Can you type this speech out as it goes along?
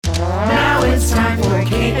it's time for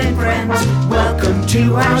Kate and Friends. Welcome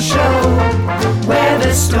to our show, where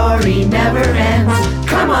the story never ends.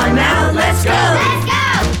 Come on now, let's go! Let's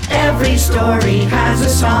go! Every story has a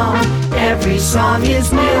song, every song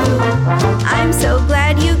is new. I'm so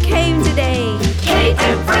glad you came today. Kate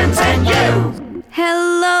and Friends and you.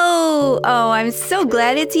 Hello! Oh, I'm so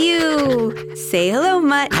glad it's you. Say hello,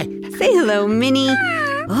 Mutt. Hi. Say hello, Minnie.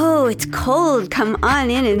 Oh, it's cold. Come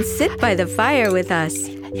on in and sit by the fire with us.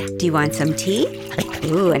 Do you want some tea?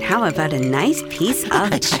 Ooh, and how about a nice piece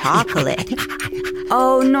of chocolate?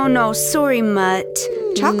 Oh, no, sorry, Mutt.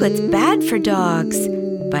 Chocolate's bad for dogs.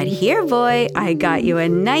 But here, boy, I got you a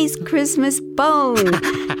nice Christmas bone.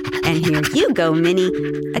 And here you go, Minnie,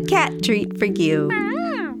 a cat treat for you.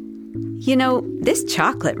 You know, this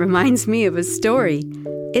chocolate reminds me of a story.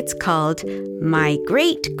 It's called My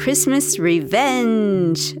Great Christmas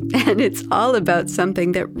Revenge. And it's all about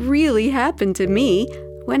something that really happened to me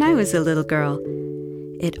when I was a little girl.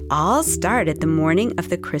 It all started the morning of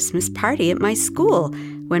the Christmas party at my school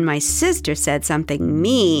when my sister said something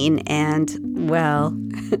mean and, well,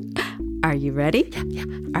 are you ready? Yeah.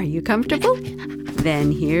 Are you comfortable?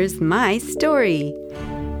 Then here's my story.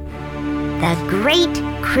 The Great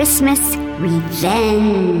Christmas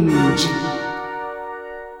Revenge.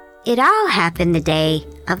 It all happened the day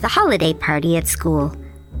of the holiday party at school.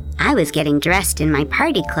 I was getting dressed in my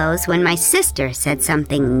party clothes when my sister said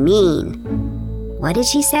something mean. What did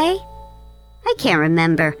she say? I can't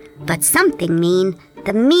remember, but something mean,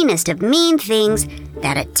 the meanest of mean things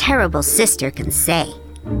that a terrible sister can say.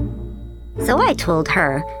 So I told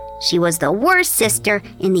her she was the worst sister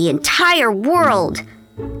in the entire world,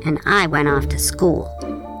 and I went off to school.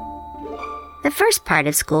 The first part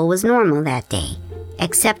of school was normal that day,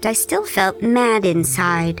 except I still felt mad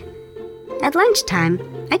inside. At lunchtime,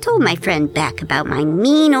 I told my friend Beck about my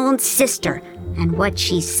mean old sister and what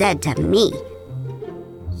she said to me.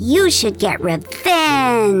 You should get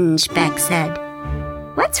revenge, Beck said.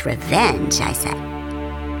 What's revenge? I said.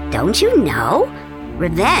 Don't you know?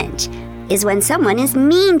 Revenge is when someone is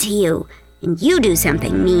mean to you and you do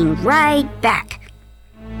something mean right back.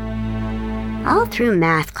 All through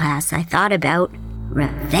math class, I thought about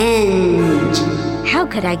revenge. How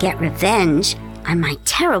could I get revenge on my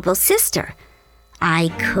terrible sister? I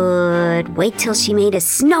could wait till she made a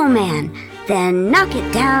snowman, then knock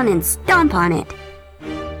it down and stomp on it.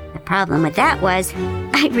 The problem with that was,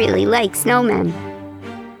 I really like snowmen.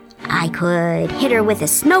 I could hit her with a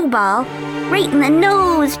snowball right in the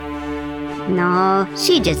nose. No,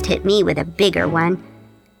 she just hit me with a bigger one.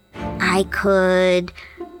 I could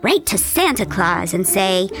write to Santa Claus and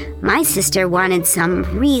say my sister wanted some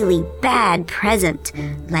really bad present,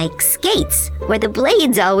 like skates where the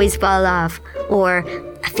blades always fall off, or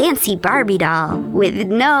a fancy Barbie doll with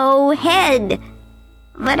no head.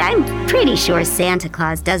 But I'm pretty sure Santa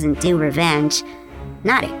Claus doesn't do revenge.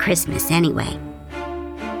 Not at Christmas, anyway.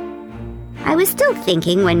 I was still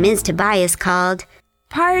thinking when Ms. Tobias called,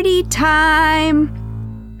 Party time!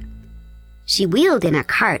 She wheeled in a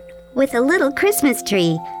cart with a little Christmas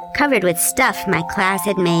tree covered with stuff my class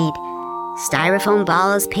had made. Styrofoam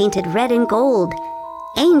balls painted red and gold.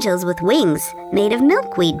 Angels with wings made of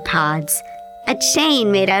milkweed pods. A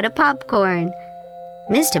chain made out of popcorn.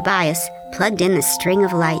 Ms. Tobias plugged in the string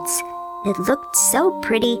of lights. It looked so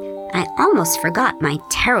pretty, I almost forgot my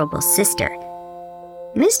terrible sister.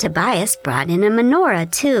 Ms. Tobias brought in a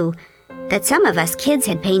menorah, too, that some of us kids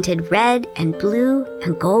had painted red and blue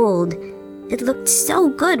and gold. It looked so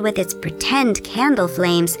good with its pretend candle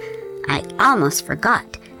flames, I almost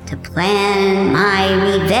forgot to plan my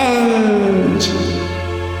revenge.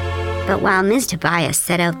 But while Ms. Tobias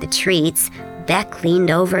set out the treats, Beck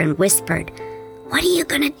leaned over and whispered, What are you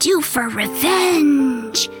gonna do for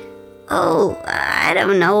revenge? Oh, I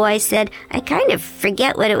don't know, I said. I kind of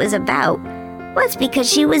forget what it was about. Well, it's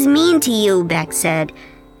because she was mean to you, Beck said.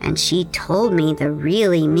 And she told me the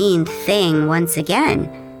really mean thing once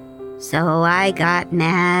again. So I got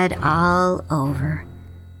mad all over.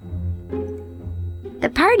 The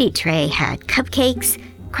party tray had cupcakes,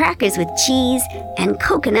 crackers with cheese, and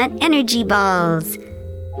coconut energy balls.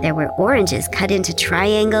 There were oranges cut into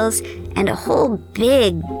triangles and a whole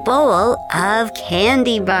big bowl of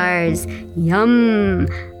candy bars. Yum!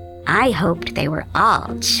 I hoped they were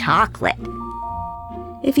all chocolate.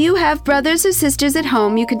 If you have brothers or sisters at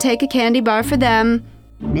home, you can take a candy bar for them,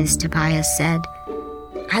 Ms. Tobias said.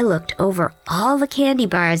 I looked over all the candy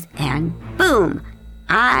bars and boom!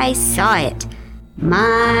 I saw it.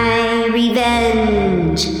 My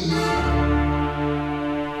revenge!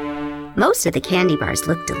 Most of the candy bars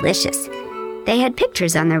looked delicious. They had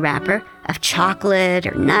pictures on the wrapper of chocolate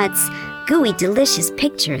or nuts, gooey, delicious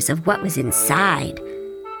pictures of what was inside.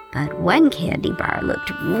 But one candy bar looked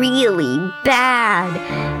really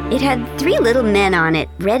bad. It had 3 little men on it,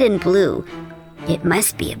 red and blue. It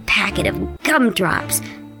must be a packet of gumdrops.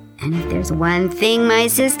 And if there's one thing my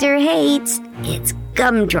sister hates, it's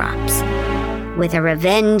gumdrops. With a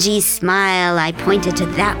revengey smile, I pointed to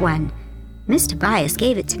that one. Miss Tobias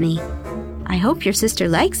gave it to me. I hope your sister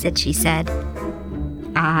likes it, she said.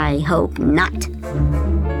 I hope not.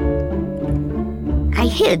 I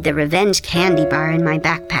hid the revenge candy bar in my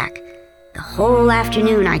backpack. The whole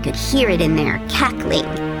afternoon I could hear it in there, cackling.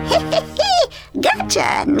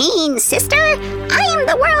 Gotcha, mean sister! I am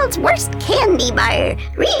the world's worst candy bar!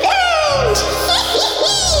 Revenge!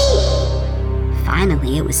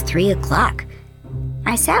 Finally, it was 3 o'clock.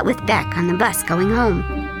 I sat with Beck on the bus going home.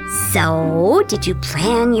 So, did you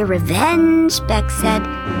plan your revenge? Beck said.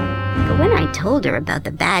 But when I told her about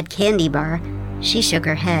the bad candy bar, she shook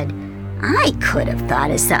her head. I could have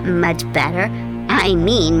thought of something much better. I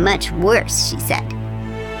mean, much worse, she said.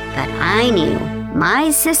 But I knew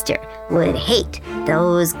my sister would hate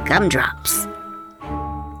those gumdrops.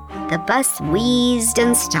 The bus wheezed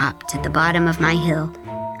and stopped at the bottom of my hill.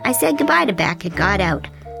 I said goodbye to Beck and got out.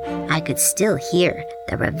 I could still hear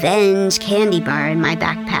the revenge candy bar in my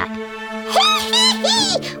backpack.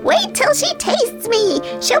 Wait till she tastes me.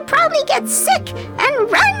 She'll probably get sick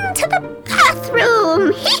and run to the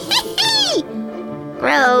bathroom.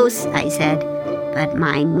 Gross, I said, but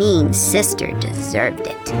my mean sister deserved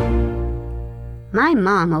it. My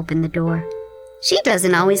mom opened the door. She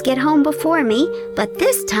doesn't always get home before me, but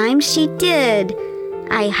this time she did.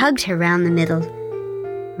 I hugged her round the middle.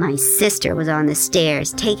 My sister was on the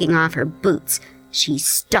stairs, taking off her boots. She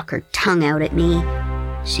stuck her tongue out at me.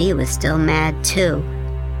 She was still mad, too.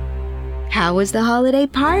 How was the holiday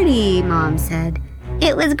party? Mom said.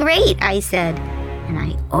 It was great, I said, and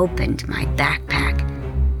I opened my backpack.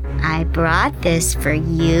 I brought this for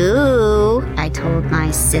you, I told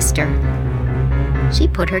my sister. She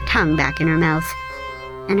put her tongue back in her mouth,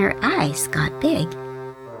 and her eyes got big.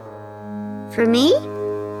 For me?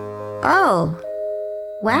 Oh,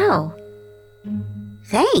 wow.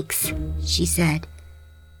 Thanks, she said.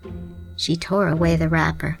 She tore away the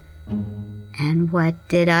wrapper. And what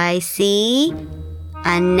did I see?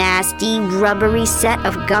 A nasty, rubbery set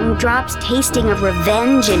of gumdrops tasting of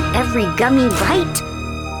revenge in every gummy bite?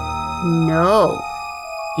 No.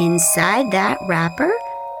 Inside that wrapper,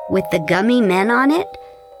 with the gummy men on it,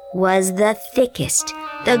 was the thickest,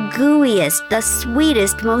 the gooeyest, the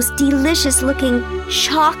sweetest, most delicious-looking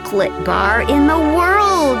chocolate bar in the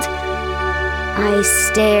world. I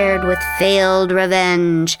stared with failed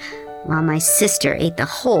revenge, while my sister ate the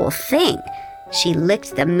whole thing. She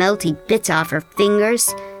licked the melty bits off her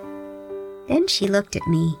fingers. Then she looked at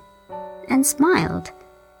me and smiled.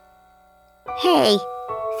 Hey,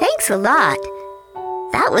 thanks a lot.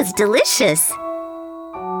 That was delicious.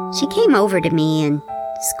 She came over to me and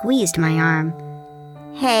squeezed my arm.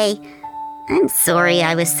 Hey, I'm sorry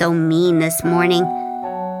I was so mean this morning.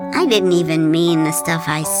 I didn't even mean the stuff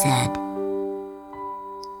I said.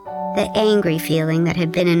 The angry feeling that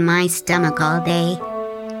had been in my stomach all day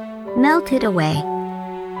melted away.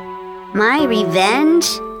 My revenge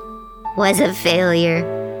was a failure,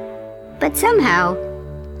 but somehow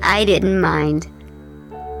I didn't mind.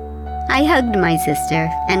 I hugged my sister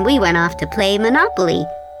and we went off to play Monopoly,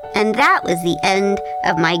 and that was the end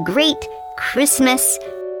of my great Christmas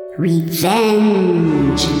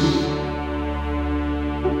revenge.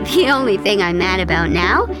 The only thing I'm mad about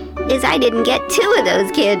now is I didn't get 2 of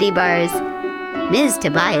those candy bars. Ms.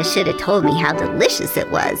 Tobias should have told me how delicious it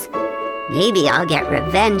was. Maybe I'll get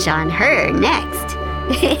revenge on her next.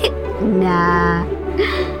 Nah.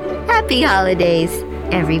 Happy holidays,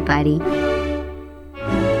 everybody.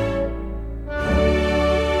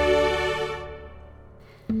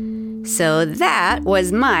 So that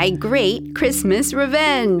was my great Christmas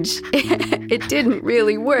revenge. It didn't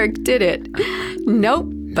really work, did it? Nope,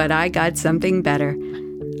 but I got something better.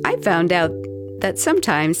 I found out that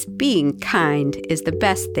sometimes being kind is the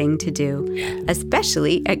best thing to do,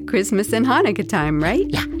 especially at Christmas and Hanukkah time, right?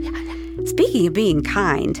 Yeah. Speaking of being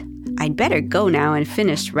kind, I'd better go now and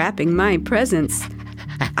finish wrapping my presents.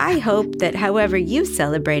 I hope that however you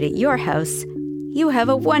celebrate at your house, you have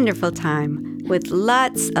a wonderful time with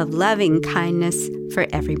lots of loving kindness for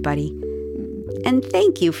everybody. And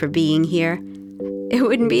thank you for being here. It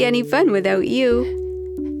wouldn't be any fun without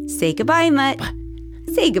you. Say goodbye, Mutt.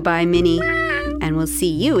 Say goodbye, Minnie. And we'll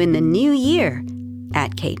see you in the new year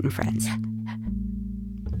at Kate and Friends.